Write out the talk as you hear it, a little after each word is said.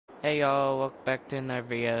Hey y'all, welcome back to another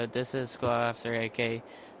video. This is Squad Officer AK.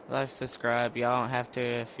 Like, subscribe. Y'all don't have to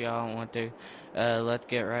if y'all don't want to. Let's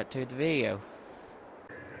get right to the video.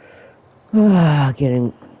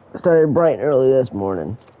 Getting started bright and early this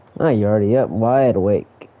morning. Oh, you're already up, wide awake.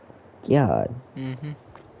 God, didn't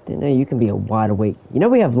know you can be a wide awake. You know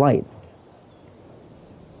we have lights.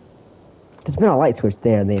 There's been a light switch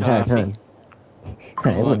there the entire Coffee. time.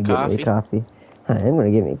 Hi, I'm gonna Want get me a coffee? coffee. Hi, I'm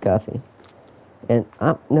gonna get me a coffee. And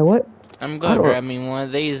you know what? I'm I gonna don't. grab me one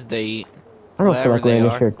of these to eat. I don't feel Whatever like they wearing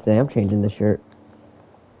this are. shirt today. I'm changing the shirt.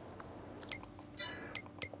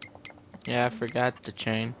 Yeah, I forgot the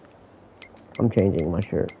chain. I'm changing my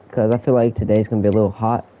shirt because I feel like today's gonna be a little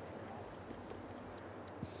hot.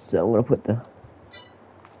 So I'm gonna put the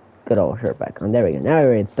good old shirt back on. There we go. Now we're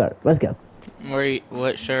ready to start. Let's go.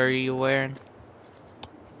 What shirt are you wearing?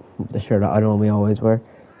 The shirt I normally always wear.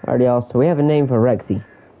 Alrighty, y'all. So we have a name for Rexy.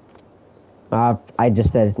 I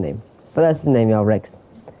just said his name, but that's his name, y'all. Rex.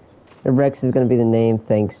 And Rex is gonna be the name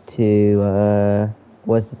thanks to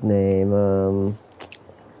what's his name?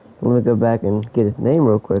 Let me go back and get his name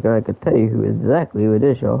real quick, and I can tell you exactly who it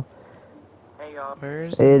is, y'all.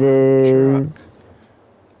 Where's It my is truck?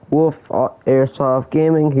 Wolf Airsoft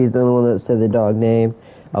Gaming. He's the only one that said the dog name.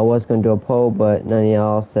 I was gonna do a poll, but none of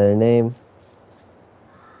y'all said a name.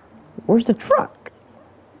 Where's the truck?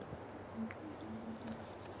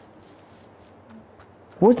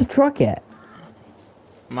 Where's the truck at?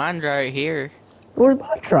 Mine's right here. Where's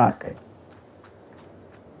my truck?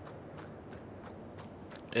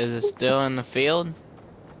 Is it still in the field?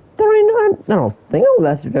 There ain't none. I don't think I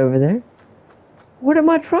left it over there. Where did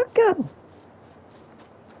my truck go?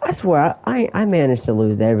 I swear, I managed to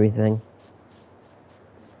lose everything.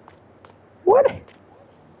 Where'd it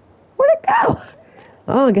go?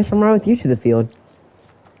 Oh, I guess I'm right with you to the field.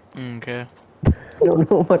 Okay. I don't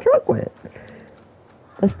know where my truck went.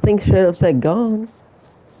 This thing straight up said gone.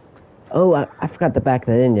 Oh, I forgot to back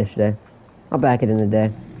that in yesterday. I'll back it in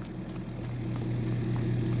today.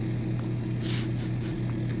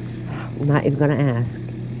 I'm not even gonna ask.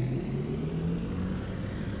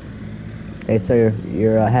 Hey, so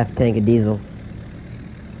you're half a tank of diesel.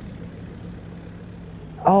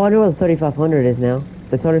 Oh, I know where the 3500 is now.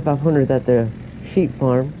 The 3500 is at the sheep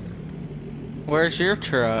farm. Where's your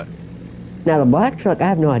truck? Now the black truck, I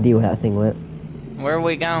have no idea where that thing went. Where are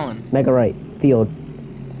we going? Mega right, field.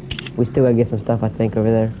 We still gotta get some stuff, I think,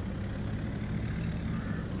 over there.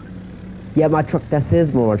 Yeah, my truck, that's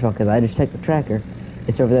his more truck, cause I just checked the tracker.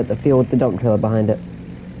 It's over there at the field with the dump trailer behind it.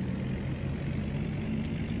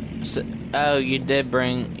 So, oh, you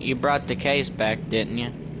brought the case back, didn't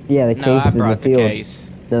you? Yeah, the No, case I is in the brought the field. case.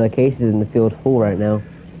 No, the case is in the field full right now.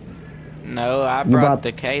 No, I You brought brought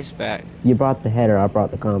the case back. you brought the header, I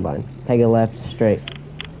brought the combine. Take it left, straight.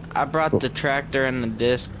 I brought the tractor and the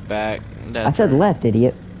disc back. I said left,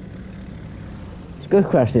 idiot. Go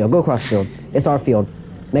across the field, go across the field. It's our field.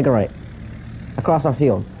 Make a right. Across our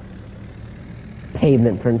field.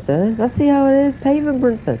 Pavement princess. Let's see how it is. Pavement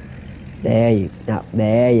princess. There you go.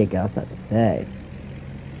 There you go. I was about to say.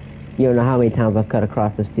 You don't know how many times I've cut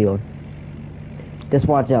across this field. Just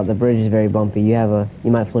watch out. The bridge is very bumpy. You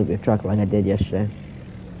might flip your truck like I did yesterday.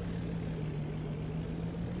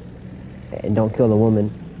 And don't kill the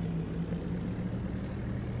woman.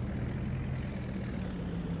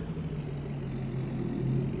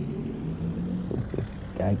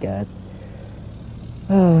 God.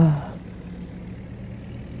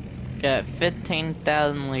 Got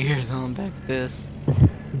 15,000 liters on back this.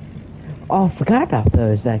 Oh, I forgot about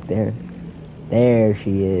those back there. There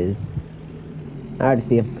she is. Alright,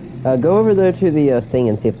 see if go over there to the thing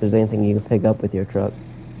and see if there's anything you can pick up with your truck.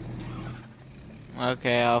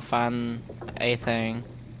 Okay, I'll find a thing.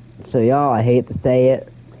 So y'all, I hate to say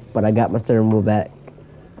it, but I got my steering wheel back.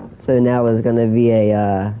 So now it's gonna be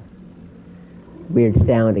a weird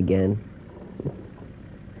sound again.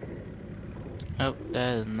 Oh,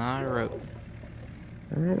 that is not a rope.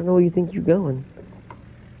 I don't know where you think you're going.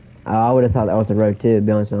 Oh, I would have thought that was a road too, to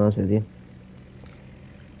be honest with you.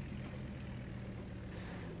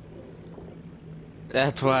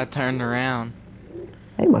 That's why I turned around.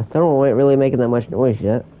 Hey, my steering wheel ain't really making that much noise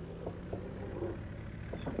yet.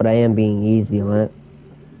 But I am being easy on it.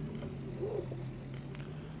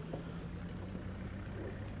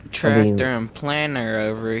 Tractor and planter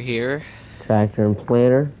over here. Tractor and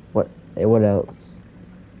planter. What else?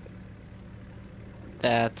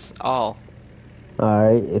 That's all.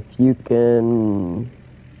 Alright, if you can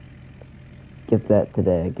get that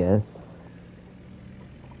today, I guess.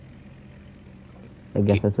 I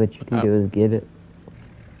guess that's what you can do is get it.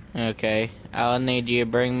 Okay, I'll need you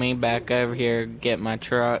to bring me back over here, get my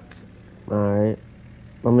truck. Alright.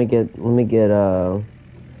 So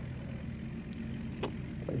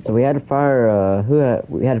we had to fire,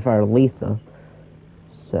 we had to fire Lisa.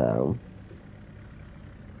 So,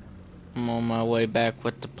 I'm on my way back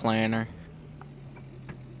with the planner.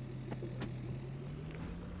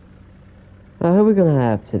 who are we gonna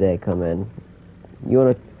have today come in?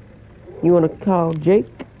 You wanna call Jake?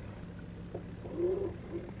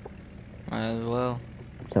 Might as well.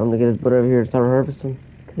 Tell him to get his butt over here to start harvesting.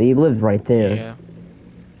 'Cause he lives right there. Yeah.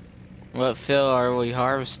 What field are we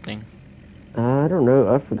harvesting? I don't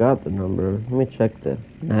know. I forgot the number. Let me check the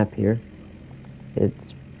map here.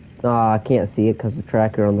 It's... I can't see it because the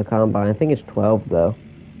tracker on the combine. I think it's 12, though.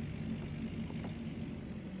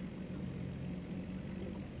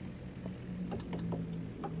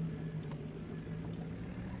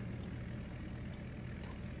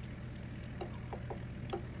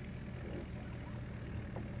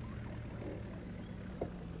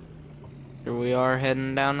 Here we are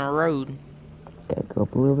heading down the road. Gotta go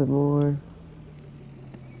up a little bit more.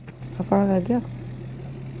 How far I gotta go?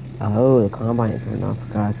 Oh, the combine turned off.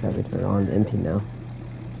 God, it's gotta be turned on. It's empty now.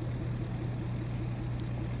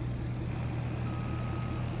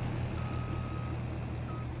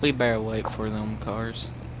 We better wait for them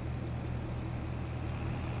cars.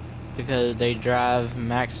 Because they drive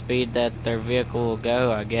max speed that their vehicle will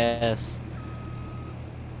go, I guess.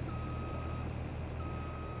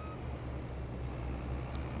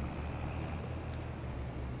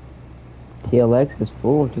 TLX is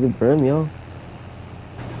full to the brim, y'all.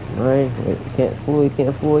 Alright, can't fully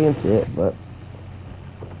empty it, but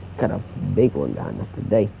got a big one behind us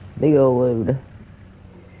today. Big old load.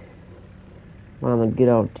 I'm gonna get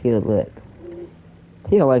off TLX.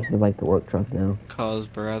 TLX is like the work truck now. Cause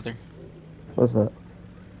brother. What's up?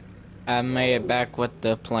 I made it back with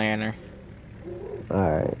the planner.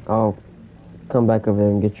 Alright, I'll come back over there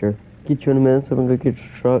and get you in a minute so I can go get your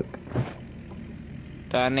truck.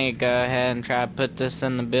 Do I need to go ahead and try to put this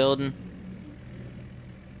in the building?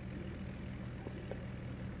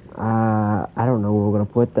 I don't know where we're gonna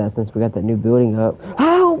put that since we got that new building up.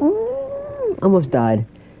 Ow! Almost died.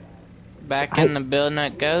 Back in the building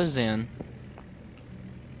it goes in.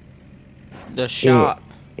 The shop.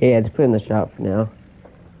 Yeah, just put it in the shop for now.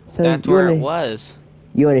 So That's where it was.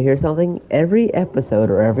 You wanna hear something? Every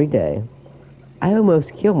episode or every day, I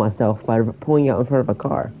almost kill myself by pulling out in front of a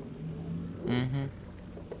car. Mm-hmm.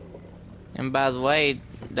 And by the way,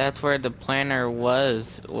 that's where the planner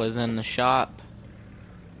was in the shop.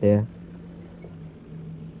 Yeah.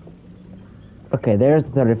 Okay, there's the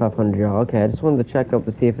 3500, y'all. Okay, I just wanted to check up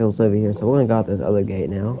to see if it was over here. So we're gonna go out this other gate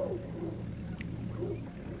now.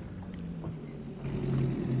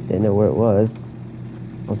 Didn't know where it was.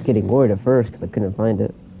 I was getting worried at first because I couldn't find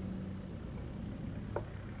it.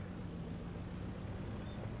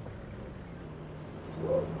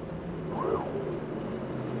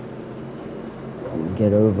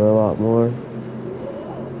 Get over a lot more.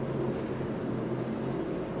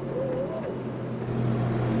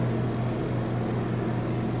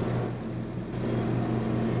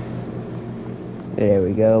 There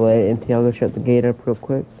we go. Let it empty. I'll go shut the gate up real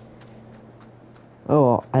quick.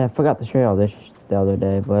 Oh, I forgot to show y'all this the other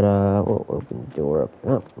day, but we'll open the door up.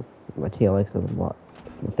 Oh, my TLX is blocked.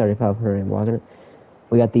 The 3500 ain't blocking it.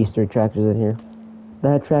 We got these 3 tractors in here.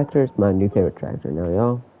 That tractor is my new favorite tractor now,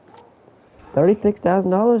 y'all.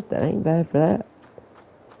 $36,000? That ain't bad for that.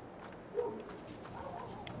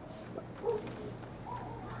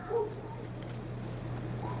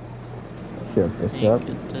 Sure, this up.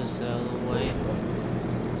 Get this out of the way.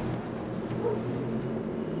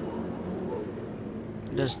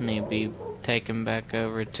 This need to be taken back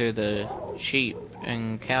over to the sheep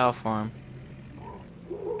and cow farm.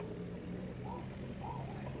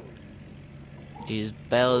 These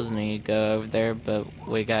bells need to go over there, but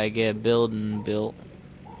we gotta get a building built.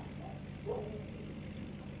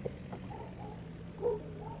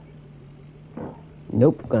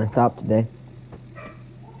 Nope, gonna stop today.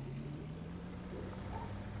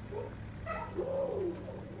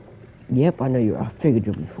 Yep, I know you. I figured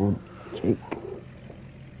you'd be full, Jake.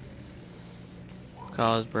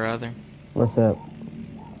 Cause brother. What's up?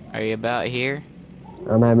 Are you about here?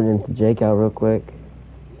 I'm having him to Jake out real quick.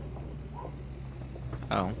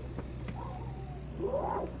 Oh.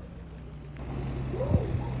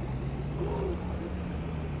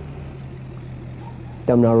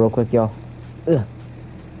 Thumbnail real quick, y'all. Ugh.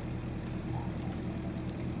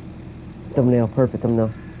 Thumbnail, perfect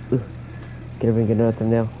thumbnail. Ugh. Get over and get another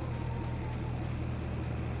thumbnail.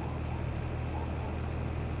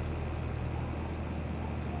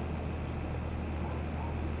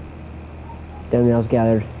 Thumbnails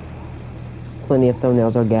gathered. Plenty of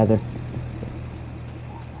thumbnails are gathered.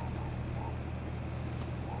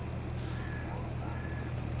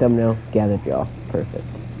 Thumbnail, gathered y'all. Perfect.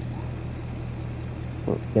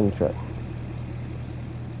 Get in the truck.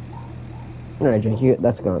 Alright, Jake,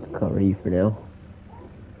 that's going to cover you for now.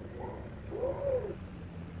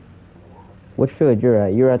 Which field you're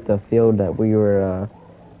at? You're at the field that we were,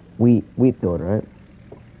 wheat field, right?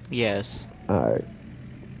 Yes. Alright.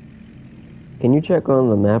 Can you check on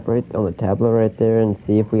the map on the tablet right there and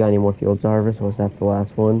see if we got any more fields to harvest? Was that the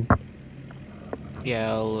last one?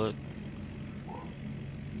 Yeah, I'll look.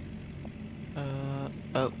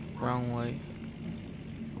 Oh, wrong way.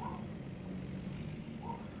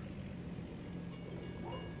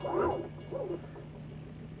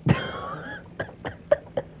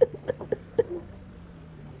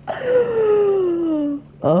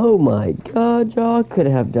 Oh my god, y'all could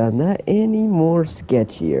have done that any more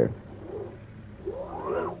sketchier.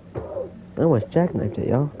 I almost jackknifed it,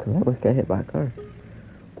 y'all, because I almost got hit by a car.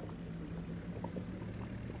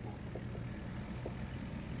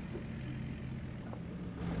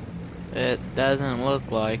 It doesn't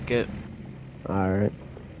look like it. Alright.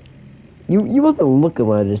 You wasn't looking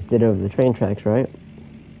what I just did over the train tracks, right?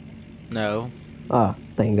 No. Ah,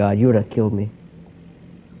 thank god, you would have killed me.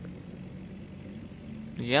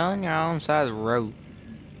 You're on your own side of the road.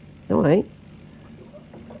 No, I ain't.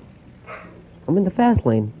 I'm in the fast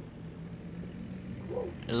lane.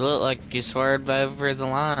 It looked like you swerved over the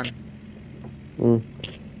line.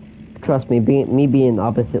 Trust me, being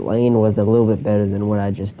opposite lane was a little bit better than what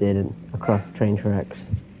I just did across the train tracks.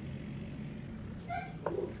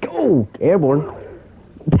 Go! Airborne!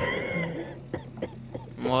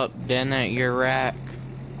 What, then at your rack?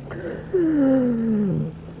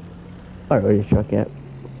 Alright, where's your truck at?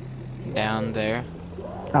 Down there.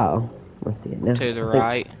 Oh, let's see it now. To the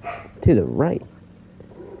right. To the right.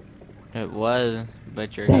 It was,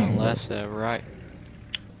 but you're going left, so right.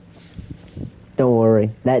 Don't worry,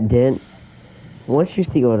 that dent. Once you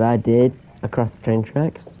see what I did across the train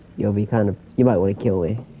tracks, you'll be you might want to kill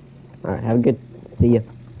me. Alright, have a good, see ya.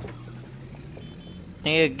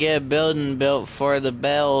 Need to get a building built for the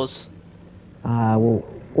bells. We'll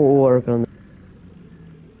work on that.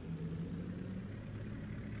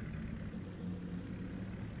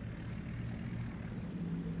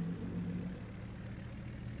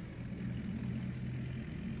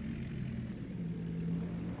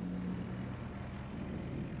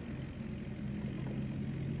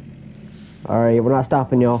 Alright, we're not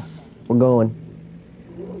stopping, y'all. We're going.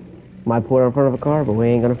 Might pull in front of a car, but we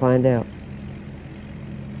ain't gonna find out.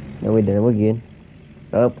 No, we didn't. We're good.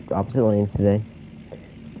 Up, opposite lanes today.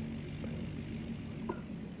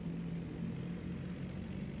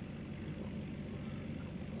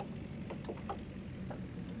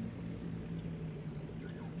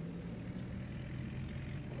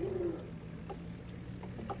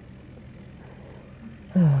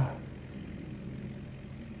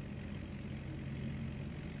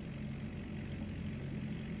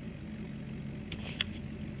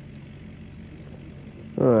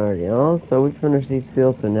 Alright, y'all. So we finished these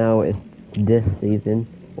fields, so now it's this season,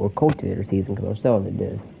 or cultivator season, because we're selling the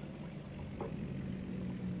disc.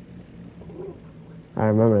 I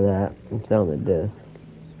remember that. I'm selling the disc.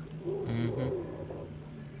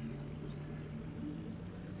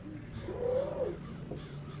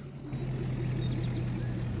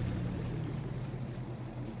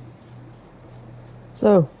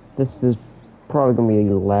 So, this is probably going to be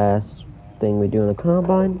the last thing we do in the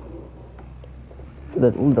combine. For a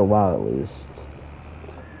little while at least.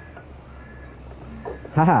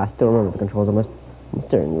 Haha, I still remember the controls on my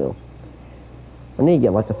steering wheel. I need to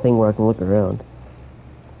get like a thing where I can look around.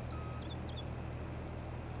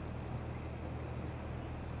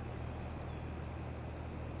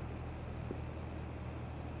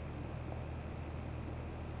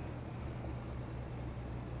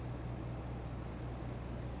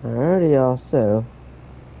 Alrighty, y'all, so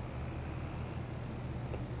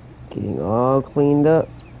getting all cleaned up.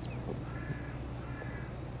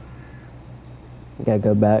 Gotta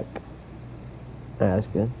go back. That's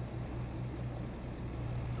good.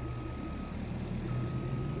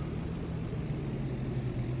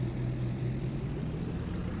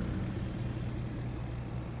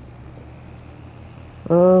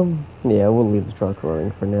 Yeah, we'll leave the truck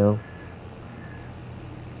running for now.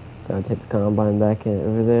 Gotta take the combine back in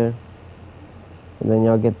over there. And then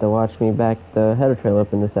y'all get to watch me back the header trail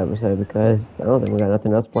up in this episode because I don't think we got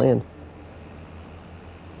nothing else planned.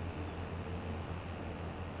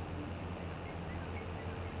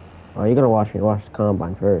 Oh, you're gonna watch me wash the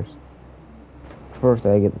combine first. First,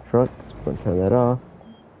 I get the truck. So I'm gonna turn that off.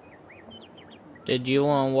 Did you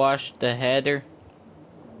want to wash the header?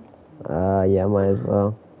 Yeah, might as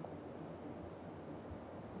well.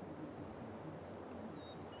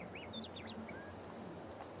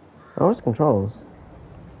 Oh, it's controls.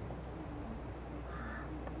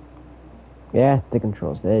 Yeah, it's the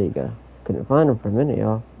controls. There you go. Couldn't find them for a minute,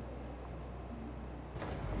 y'all.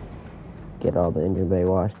 Get all the engine bay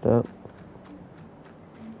washed up.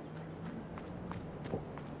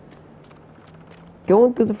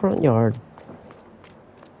 Going through the front yard.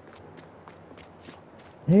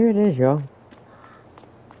 Here it is, y'all.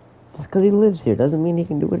 Just because he lives here doesn't mean he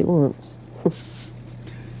can do what he wants.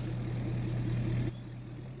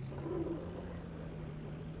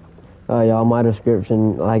 Y'all, my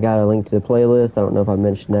description, I got a link to the playlist. I don't know if I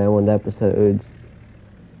mentioned that in one of the episodes.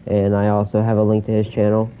 And I also have a link to his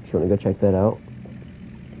channel, if you want to go check that out.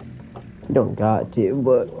 You don't got to,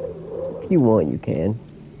 but if you want, you can.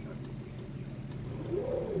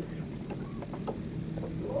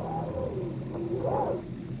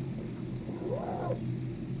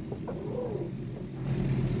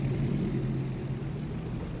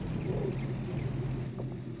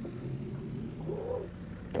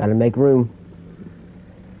 Gotta make room.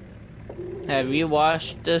 Have you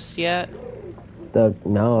washed this yet?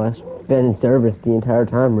 No, it's been in service the entire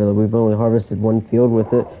time, really. We've only harvested one field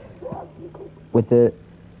with it. With it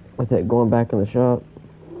going back in the shop.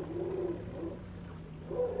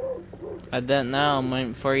 I don't know. I'm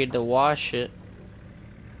waiting for you to wash it.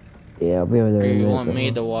 Yeah, I'll be over there Or in a you minute. want me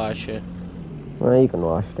to wash it? Well, you can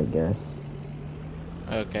wash it, I guess.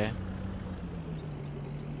 Okay.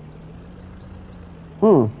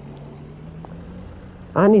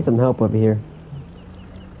 I need some help over here.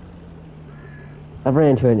 I've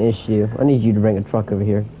ran into an issue. I need you to bring a truck over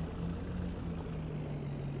here.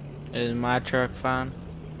 Is my truck fine?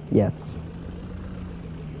 Yes.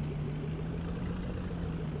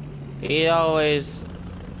 He always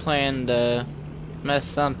planned to mess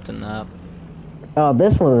something up. Oh,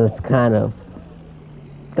 this one is kind of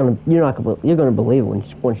you're gonna believe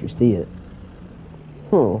it once you see it.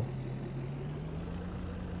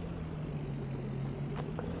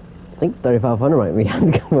 I think 3500 might be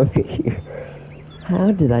having to come over here.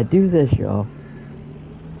 How did I do this, y'all?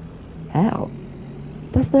 How?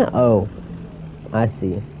 That's not. Oh, I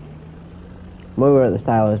see. I'm over at the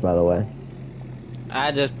silos, by the way.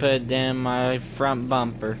 I just put it in my front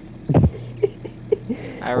bumper.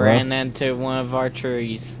 I ran into one of our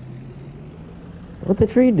trees. What'd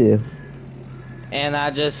the tree do? And I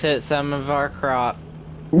just hit some of our crop.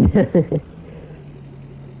 Don't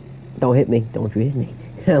hit me. Don't you hit me.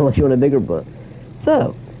 Unless you want a bigger butt.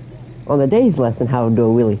 So, on the day's lesson, how to do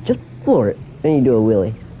a wheelie. Just floor it, then you do a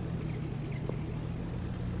wheelie.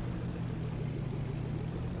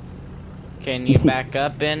 Can you back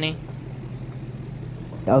up any?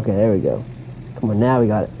 Okay, there we go. Come on, now we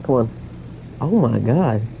got it. Come on. Oh my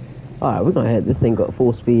god. Alright, we're gonna hit this thing go at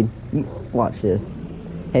full speed. You watch this.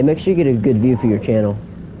 Hey, make sure you get a good view for your channel.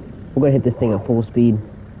 We're gonna hit this thing at full speed.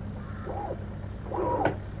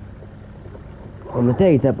 On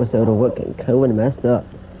today's episode of What Can Cohen Mess Up.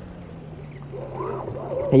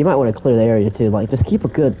 Hey, you might want to clear the area too. Like, just keep a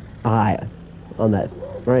good eye on that,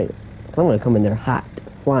 right? I'm gonna come in there hot,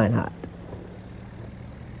 flying hot.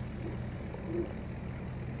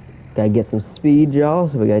 Gotta get some speed, y'all,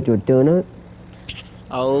 so we gotta do a donut.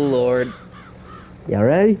 Oh lord. Y'all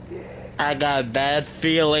ready? I got a bad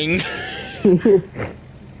feeling.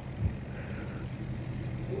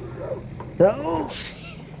 Oh!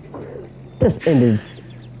 This ended.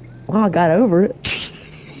 Well, I got over it.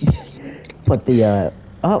 But the,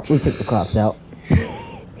 oh, we took the crops out.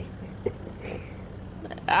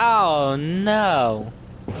 Oh no.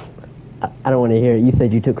 I don't want to hear it. You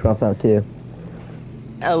said you took crops out too.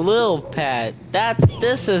 A little pat.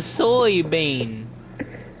 This is soybean.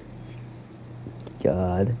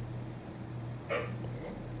 God.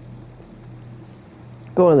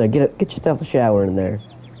 Go in there. Get yourself a shower in there.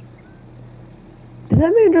 Did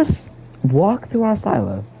that man just walk through our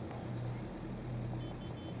silo?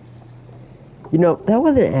 You know, that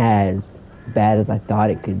wasn't as bad as I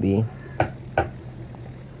thought it could be.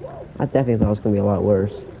 I definitely thought it was going to be a lot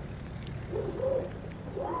worse.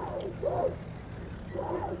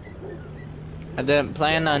 I didn't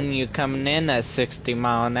plan on you coming in at 60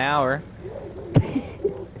 mile an hour.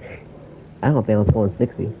 I don't think I was going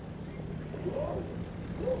 60.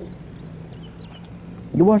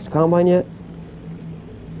 You watched the combine yet?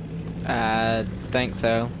 I think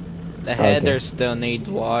so. The Okay. header still needs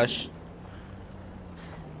wash.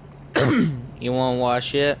 You want to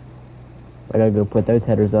wash it? I gotta go put those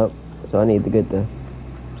headers up, so I need to get the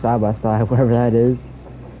side-by-side, whatever that is.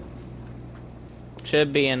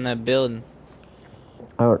 Should be in the building.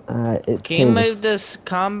 Can Can you move this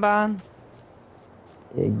combine?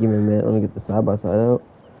 Yeah, give me a minute. Let me get the side-by-side out.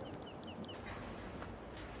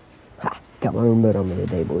 Ha! Got my own motor on me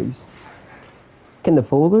today, boys. Can the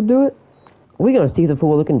Fuller do it? We're gonna see if the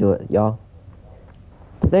Fuller can do it, y'all.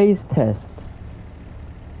 Today's test.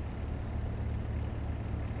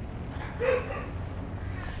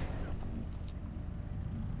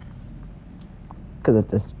 Because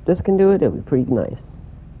if this can do it, it'll be pretty nice.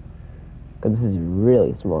 Because this is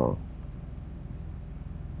really small.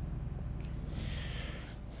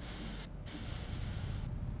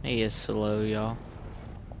 He is slow, y'all.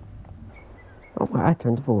 Oh, I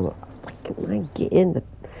turned the Fuller. Can I get in the?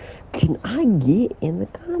 Can I get in the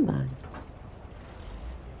combine?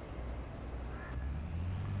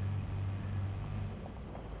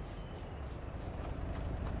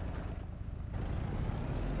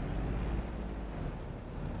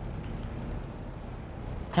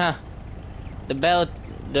 Huh.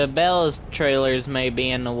 The Bell's trailers may be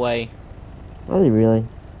in the way. Are they really?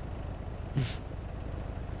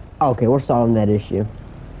 Okay, we're solving that issue.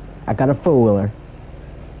 I got a four-wheeler.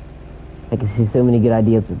 I can see so many good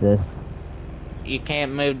ideas with this. You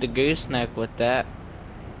can't move the gooseneck with that.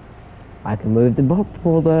 I can move the bump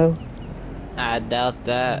pull though. I doubt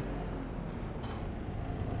that.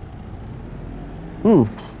 Can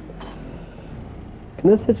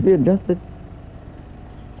this hitch be adjusted?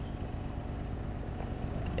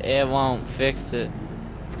 It won't fix it.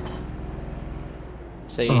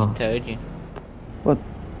 So you told you. What?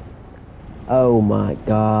 Oh my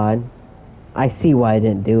god. I see why I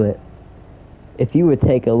didn't do it. If you would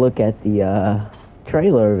take a look at the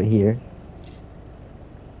trailer over here.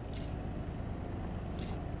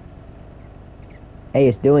 Hey,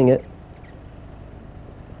 it's doing it.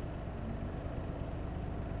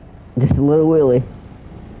 Just a little wheelie.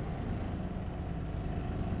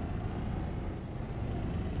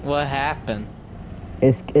 What happened?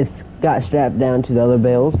 It's got strapped down to the other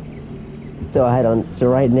bells. So I had on. So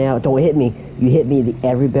right now, don't hit me. You hit me,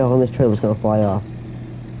 every bell on this trailer is gonna fly off.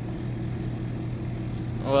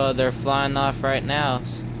 Well, they're flying off right now.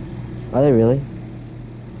 Are they really?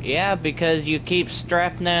 Yeah, because you keep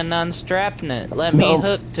strapping it and unstrapping it. Let me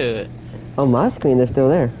hook to it. On my screen, they're still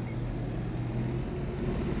there.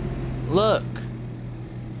 Look.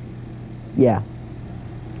 Yeah.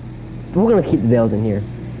 We're gonna keep the bells in here.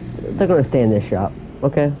 They're gonna stay in this shop.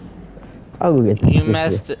 Okay. I'll go get them. You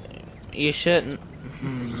messed it. You shouldn't.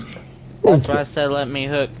 That's why I said let me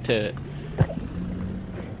hook to it.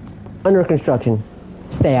 Under construction.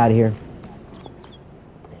 Stay out of here.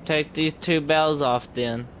 Take these two bells off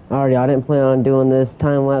then. Alright, I didn't plan on doing this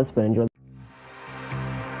time lapse, but enjoy.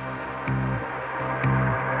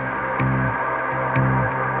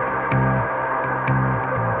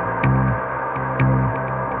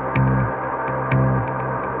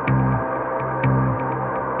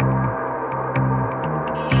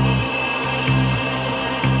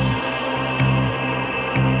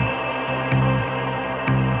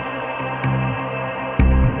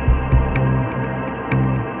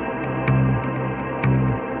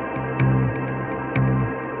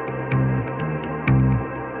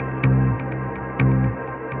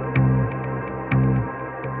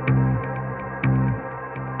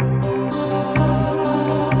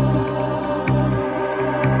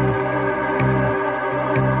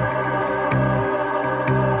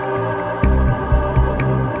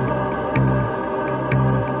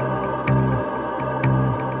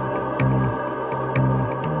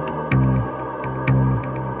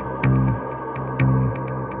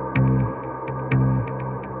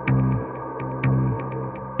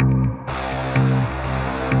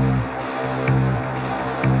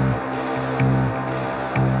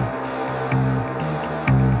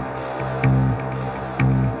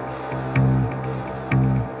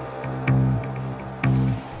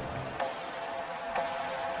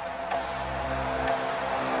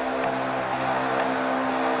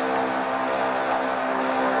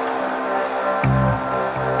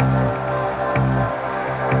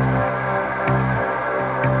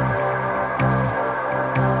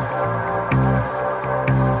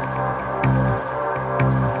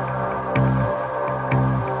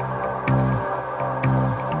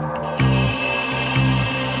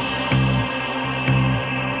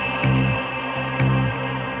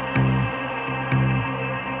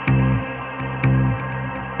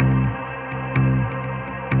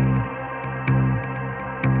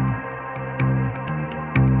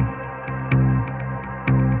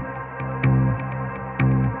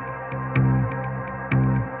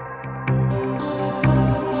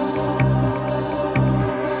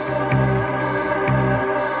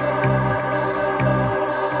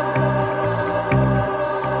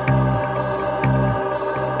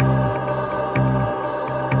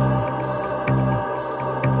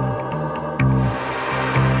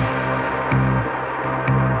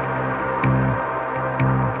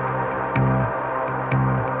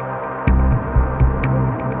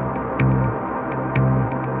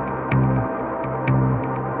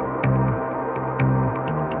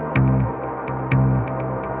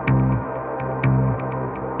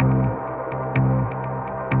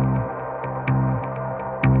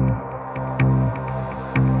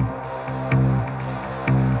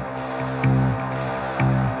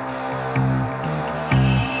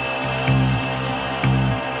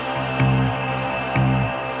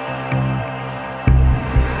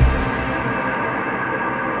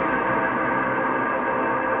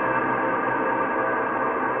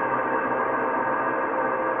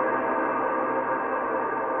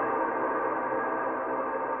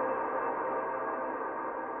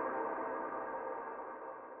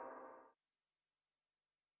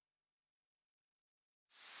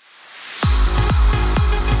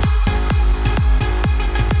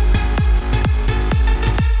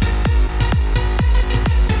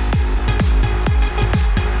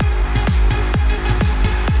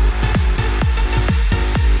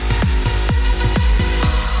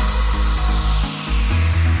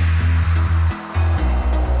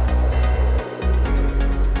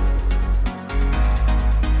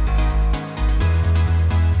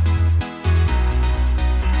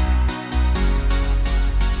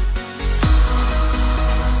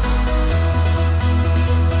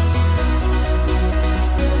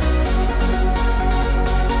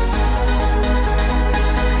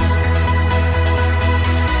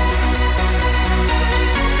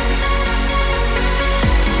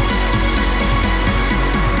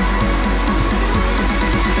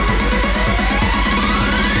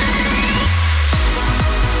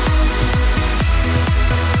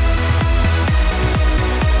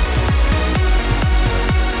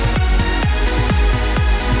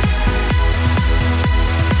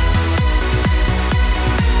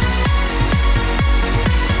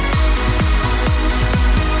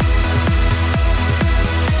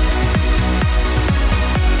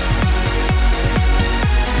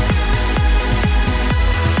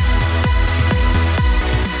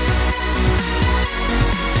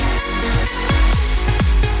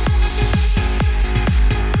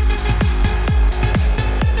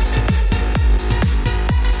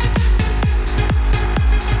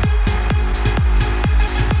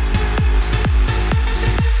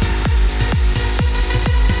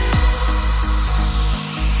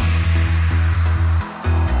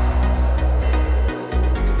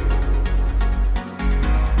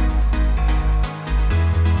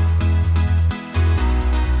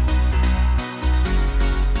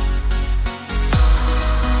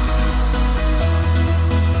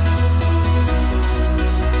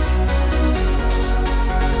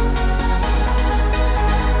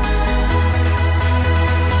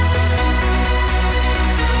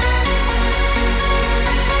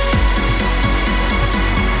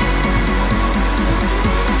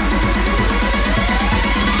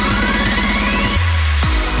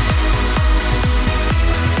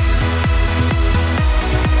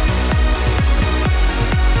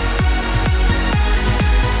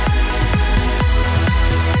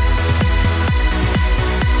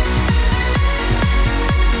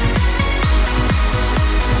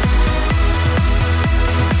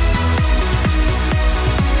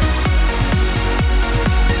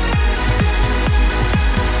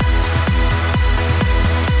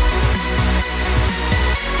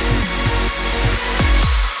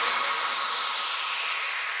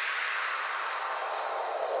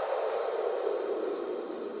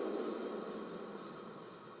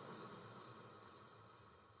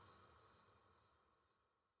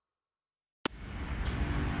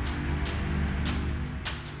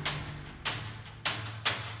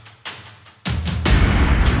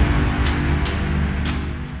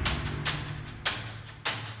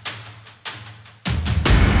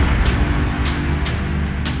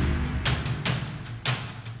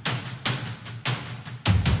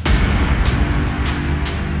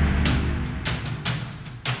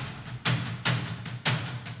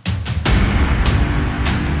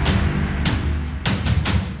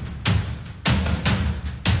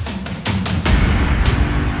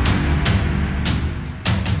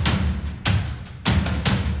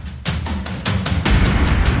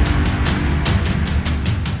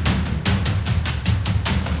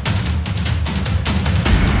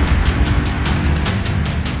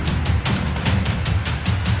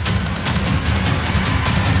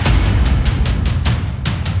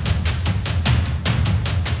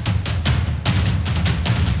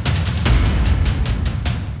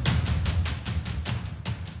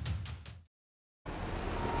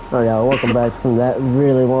 Oh yeah, welcome back from that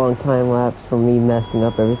really long time lapse from me messing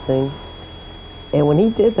up everything. And when he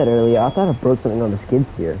did that earlier, I thought I broke something on the skid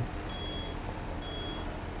steer.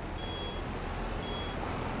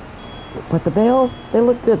 But the bales, they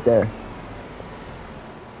look good there.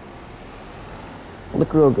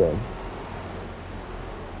 Look real good.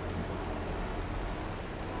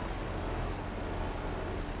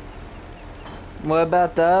 What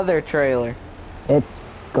about the other trailer? It's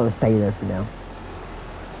gonna stay there for now.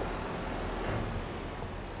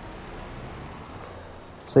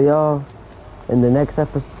 So y'all, in the next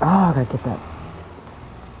episode, oh, I gotta get that.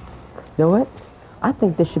 You know what? I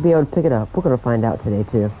think this should be able to pick it up. We're gonna find out today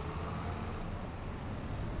too.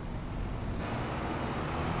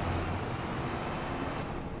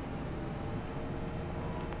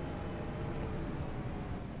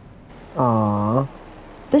 Aww.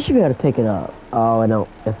 This should be able to pick it up. Oh, I know.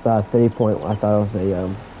 It's 30 point. I thought it was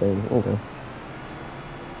a thing. Okay.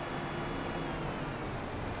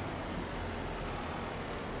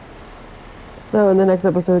 So in the next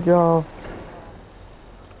episode, y'all,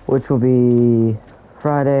 which will be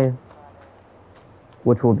Friday,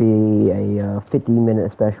 which will be a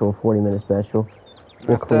 50-minute special, 40-minute special,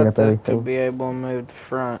 we'll clean up everything. Could be able to move the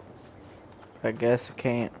front. I guess it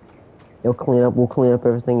can't. We'll clean up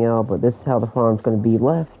everything, y'all. But this is how the farm's gonna be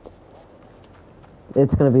left.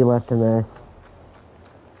 It's gonna be left a mess.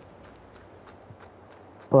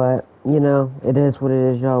 But you know, it is what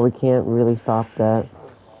it is, y'all. We can't really stop that.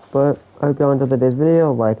 But I hope y'all enjoyed today's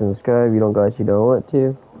video. Like and subscribe. You don't guys, you don't want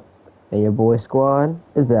to. And your boy squad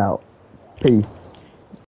is out. Peace.